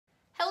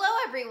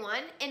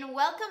everyone, and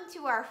welcome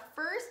to our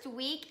first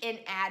week in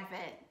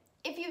Advent.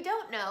 If you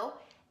don't know,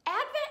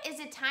 Advent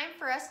is a time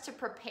for us to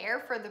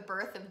prepare for the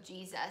birth of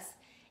Jesus.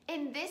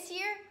 And this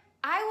year,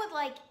 I would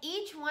like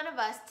each one of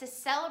us to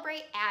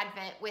celebrate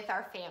Advent with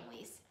our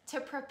families, to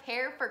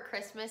prepare for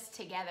Christmas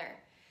together.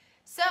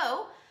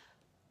 So,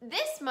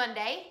 this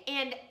Monday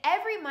and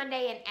every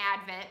Monday in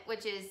Advent,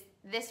 which is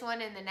this one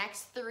and the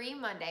next 3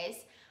 Mondays,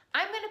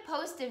 I'm going to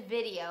post a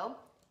video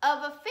of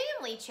a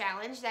family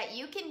challenge that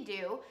you can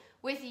do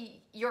with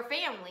your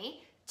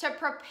family to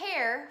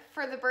prepare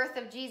for the birth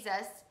of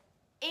Jesus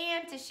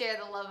and to share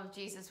the love of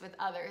Jesus with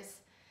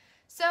others.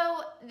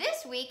 So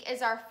this week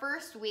is our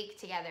first week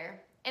together,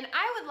 and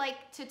I would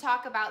like to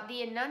talk about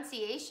the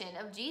Annunciation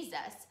of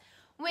Jesus.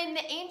 When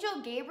the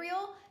angel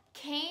Gabriel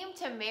came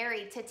to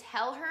Mary to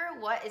tell her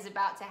what is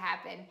about to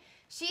happen.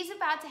 She's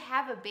about to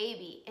have a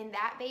baby, and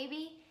that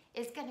baby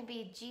is going to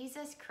be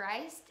Jesus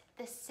Christ,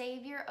 the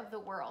Savior of the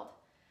world.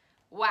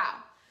 Wow.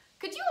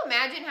 Could you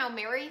imagine how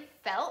Mary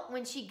felt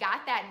when she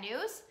got that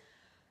news?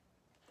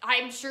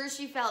 I'm sure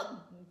she felt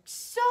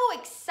so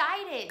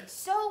excited,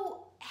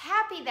 so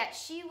happy that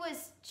she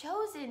was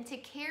chosen to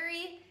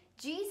carry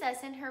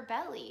Jesus in her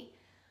belly.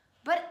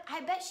 But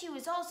I bet she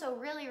was also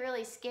really,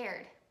 really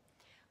scared.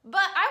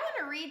 But I want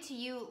to read to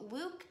you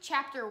Luke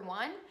chapter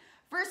 1,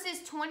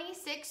 verses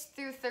 26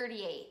 through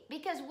 38,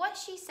 because what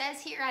she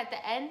says here at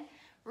the end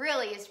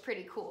really is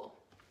pretty cool.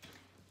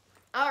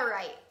 All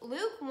right,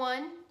 Luke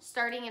 1,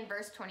 starting in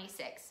verse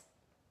 26.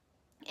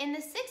 In the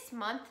 6th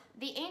month,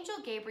 the angel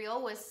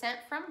Gabriel was sent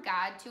from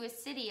God to a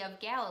city of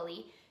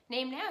Galilee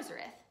named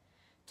Nazareth,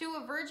 to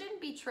a virgin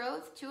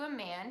betrothed to a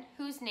man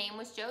whose name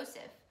was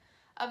Joseph,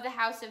 of the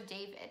house of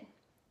David.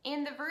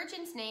 And the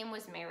virgin's name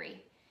was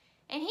Mary.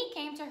 And he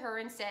came to her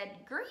and said,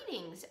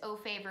 "Greetings, O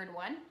favored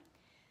one.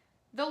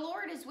 The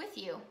Lord is with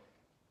you."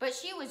 But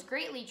she was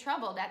greatly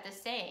troubled at the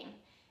saying,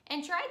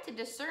 and tried to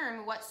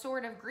discern what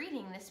sort of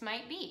greeting this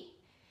might be.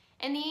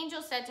 And the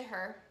angel said to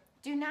her,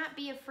 "Do not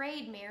be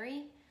afraid,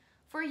 Mary,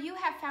 for you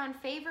have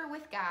found favor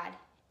with God.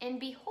 And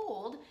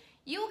behold,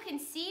 you will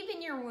conceive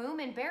in your womb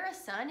and bear a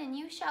son, and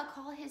you shall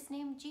call his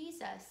name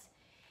Jesus.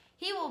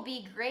 He will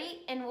be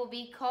great and will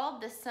be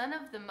called the Son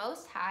of the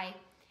Most High.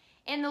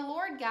 And the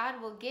Lord God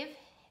will give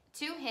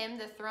to him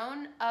the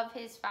throne of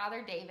his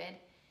father David,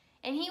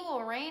 and he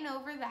will reign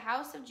over the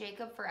house of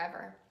Jacob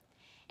forever.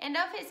 And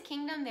of his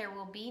kingdom there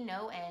will be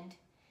no end."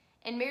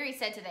 And Mary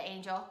said to the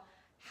angel,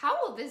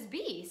 "How will this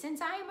be, since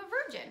I am a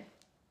virgin?"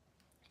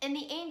 And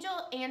the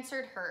angel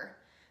answered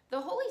her, "The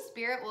Holy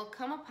Spirit will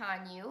come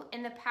upon you,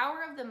 and the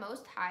power of the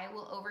Most High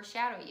will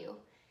overshadow you.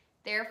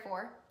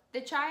 Therefore, the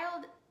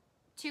child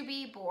to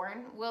be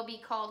born will be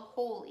called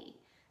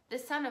Holy, the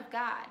Son of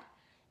God.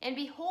 And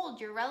behold,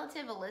 your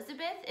relative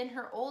Elizabeth, in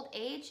her old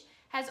age,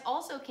 has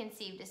also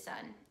conceived a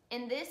son.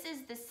 And this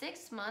is the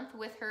 6th month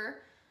with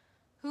her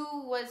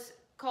who was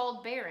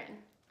called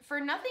barren. For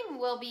nothing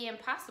will be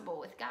impossible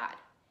with God."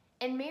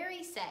 And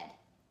Mary said,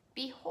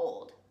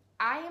 "Behold,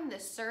 I am the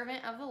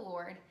servant of the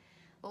Lord.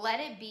 Let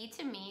it be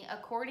to me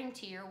according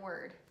to your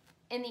word."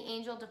 And the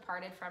angel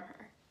departed from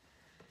her.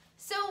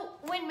 So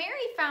when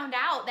Mary found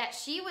out that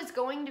she was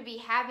going to be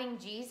having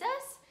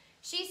Jesus,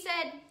 she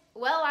said,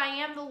 "Well, I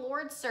am the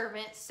Lord's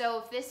servant, so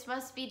if this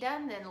must be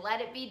done, then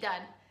let it be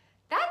done."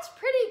 That's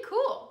pretty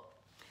cool.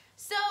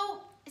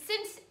 So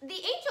since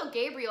the angel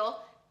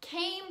Gabriel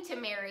came to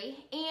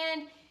Mary,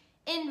 and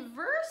in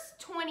verse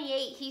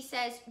 28, he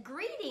says,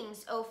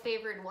 "Greetings, O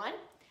favored one,"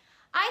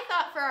 I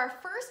thought for our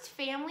first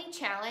family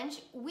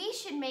challenge, we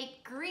should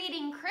make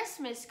greeting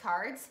Christmas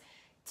cards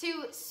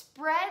to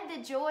spread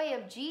the joy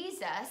of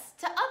Jesus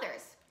to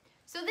others.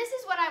 So this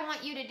is what I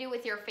want you to do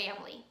with your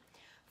family.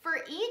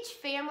 For each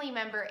family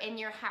member in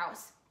your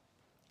house,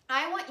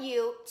 I want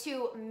you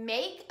to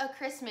make a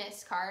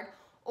Christmas card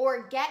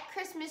or get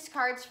Christmas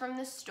cards from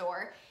the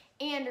store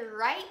and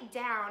write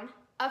down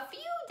a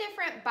few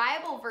different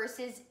Bible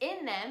verses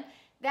in them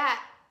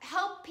that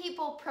help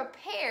people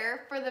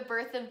prepare for the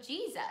birth of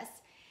Jesus.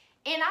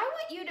 And I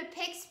want you to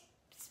pick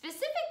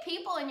specific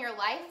people in your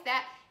life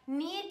that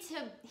need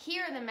to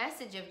hear the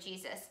message of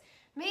Jesus.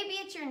 Maybe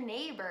it's your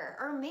neighbor,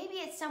 or maybe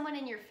it's someone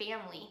in your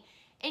family.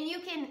 And you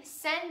can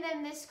send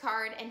them this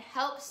card and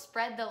help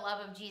spread the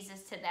love of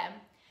Jesus to them.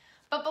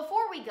 But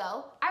before we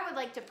go, I would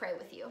like to pray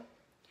with you.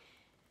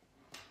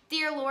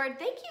 Dear Lord,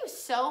 thank you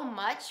so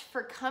much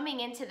for coming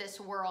into this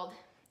world,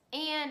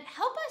 and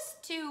help us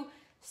to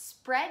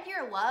spread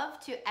your love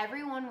to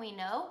everyone we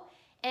know,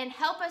 and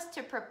help us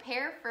to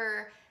prepare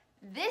for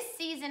this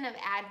season of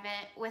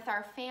Advent with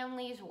our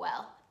families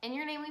well. In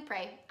your name we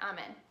pray,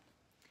 amen.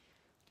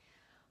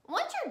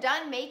 Once you're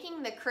done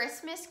making the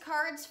Christmas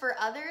cards for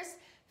others,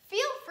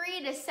 feel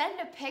free to send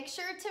a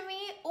picture to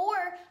me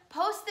or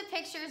post the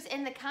pictures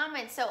in the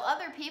comments so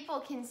other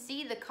people can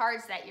see the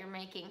cards that you're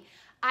making.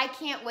 I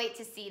can't wait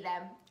to see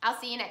them. I'll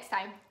see you next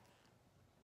time.